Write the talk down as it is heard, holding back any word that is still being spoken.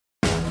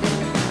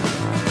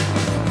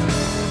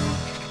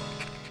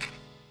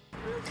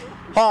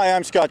Hi,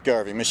 I'm Scott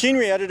Garvey,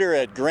 machinery editor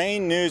at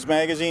Grain News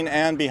Magazine,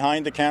 and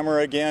behind the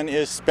camera again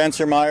is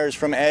Spencer Myers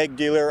from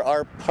AGDealer,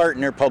 our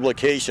partner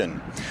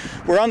publication.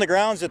 We're on the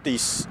grounds at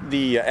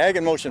the Ag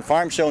in Motion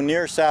Farm Show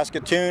near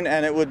Saskatoon,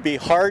 and it would be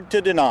hard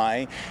to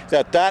deny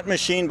that that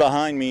machine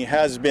behind me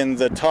has been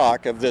the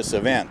talk of this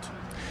event.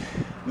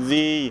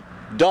 The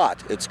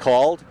DOT, it's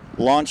called,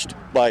 launched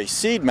by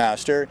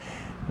Seedmaster,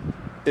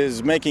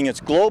 is making its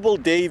global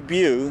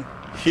debut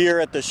here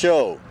at the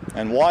show.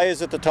 And why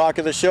is it the talk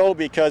of the show?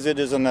 Because it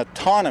is an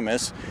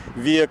autonomous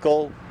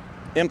vehicle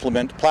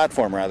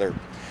platform rather.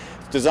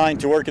 It's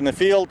designed to work in the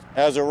field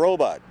as a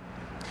robot.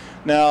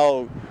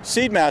 Now,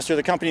 Seedmaster,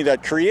 the company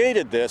that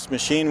created this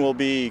machine, will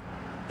be,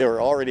 or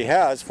already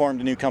has,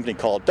 formed a new company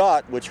called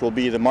DOT, which will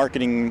be the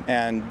marketing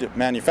and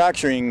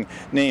manufacturing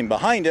name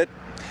behind it.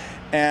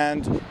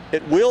 And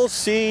it will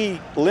see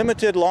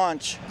limited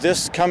launch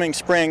this coming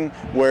spring,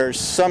 where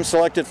some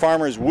selected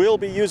farmers will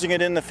be using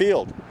it in the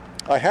field.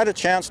 I had a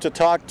chance to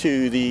talk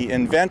to the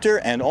inventor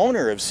and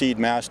owner of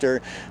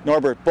Seedmaster,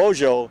 Norbert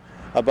Beaujot,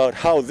 about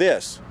how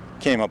this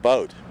came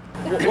about.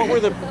 What were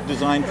the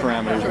design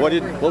parameters?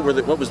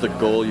 What was the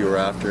goal you were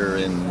after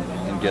in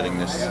getting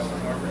this?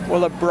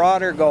 Well, a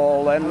broader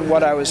goal, and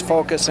what I was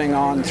focusing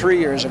on 3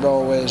 years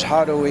ago, was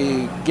how do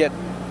we get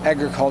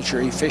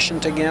agriculture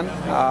efficient again?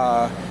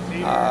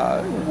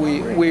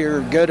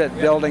 We're good at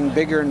building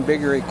bigger and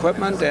bigger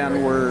equipment,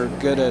 and we're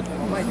good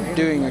at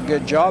doing a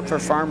good job for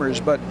farmers,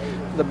 but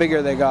the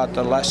bigger they got,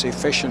 the less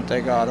efficient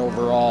they got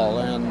overall.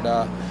 And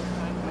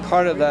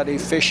part of that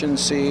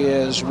efficiency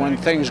is when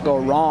things go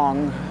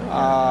wrong,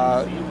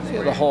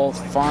 the whole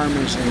farm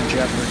is in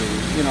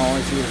jeopardy. You know,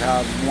 if you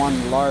have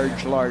one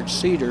large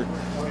seeder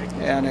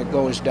and it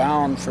goes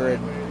down for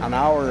an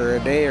hour or a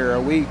day or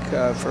a week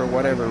for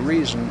whatever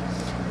reason,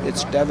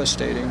 it's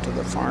devastating to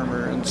the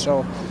farmer. And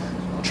so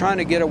trying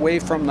to get away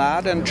from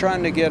that, and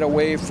trying to get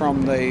away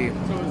from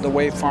the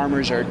way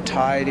farmers are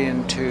tied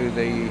into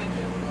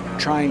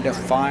trying to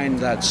find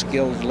that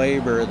skilled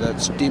labor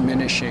that's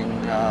diminishing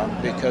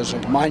because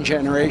of my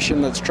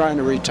generation that's trying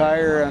to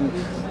retire,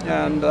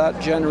 and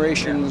that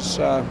generation's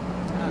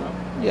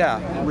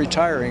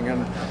retiring.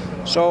 And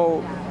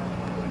so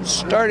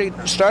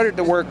started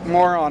to work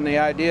more on the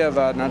idea of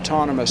an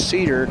autonomous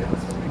seeder.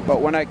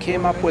 But when I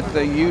came up with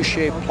the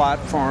U-shaped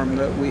platform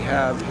that we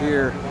have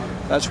here,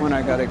 that's when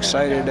I got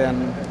excited,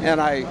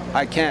 and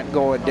I can't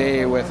go a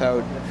day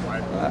without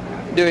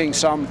doing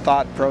some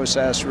thought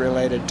process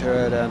related to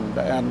it,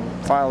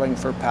 and filing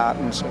for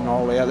patents and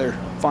all the other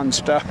fun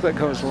stuff that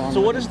goes along. So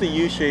what does the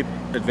U-shape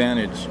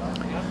advantage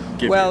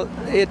give Well,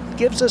 you? it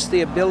gives us the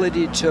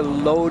ability to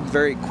load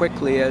very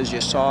quickly, as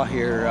you saw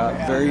here,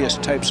 various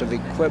types of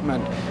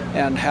equipment,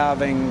 and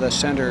having the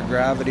center of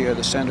gravity or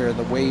the center of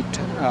the weight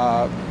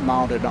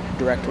mounted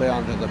directly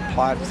onto the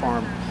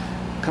platform.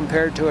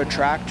 Compared to a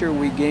tractor,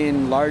 we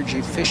gain large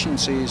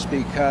efficiencies,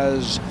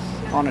 because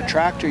on a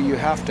tractor you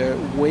have to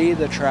weigh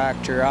the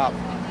tractor up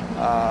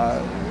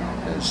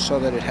so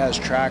that it has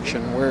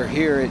traction, where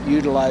here it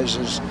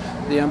utilizes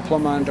the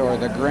implement or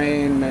the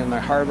grain and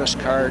the harvest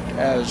cart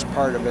as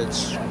part of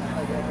its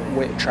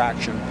weight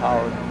traction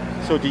power.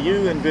 So do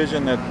you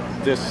envision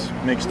that this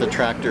makes the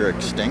tractor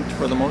extinct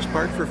for the most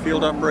part for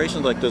field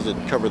operations? Like, does it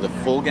cover the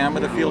full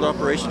gamut of field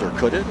operations, or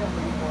could it?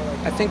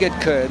 I think it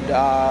could.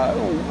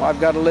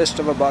 I've got a list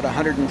of about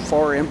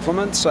 104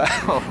 implements,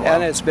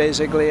 and it's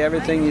basically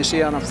everything you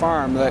see on a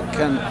farm that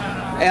can,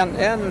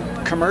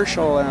 and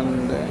commercial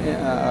and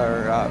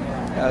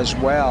as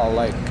well,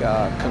 like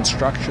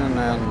construction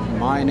and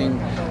mining.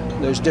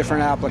 There's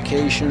different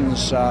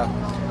applications.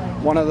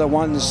 One of the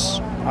ones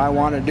I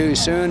want to do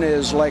soon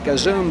is like a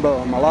zoom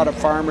boom. A lot of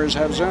farmers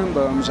have zoom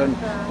booms, and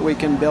we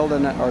can build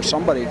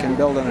somebody can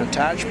build an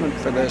attachment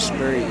for this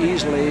very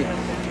easily.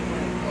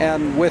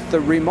 And with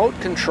the remote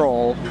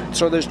control,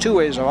 so there's two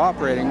ways of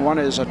operating. One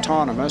is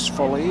autonomous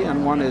fully,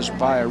 and one is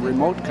by a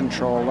remote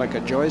control, like a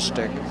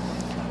joystick.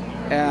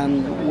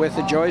 And with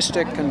the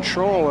joystick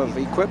control of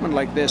equipment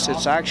like this,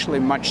 it's actually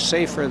much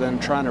safer than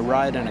trying to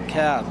ride in a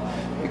cab,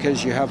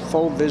 because you have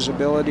full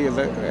visibility of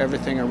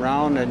everything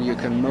around, and you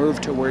can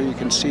move to where you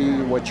can see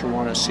what you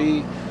want to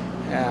see.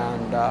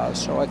 And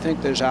so I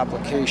think there's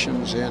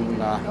applications in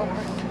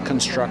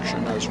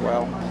construction as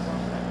well.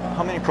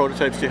 How many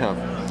prototypes do you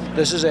have?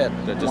 This is it.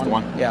 Just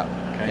one? Yeah.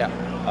 Okay.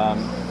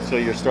 Yeah. So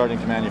you're starting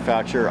to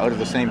manufacture out of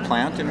the same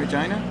plant in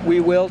Regina? We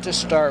will, to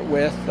start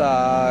with.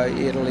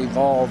 It'll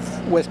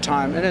evolve with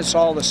time, and it's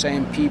all the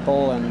same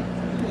people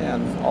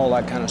and all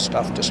that kind of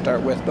stuff to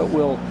start with, but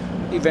we'll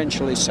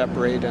eventually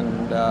separate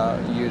and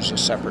use a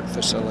separate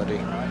facility.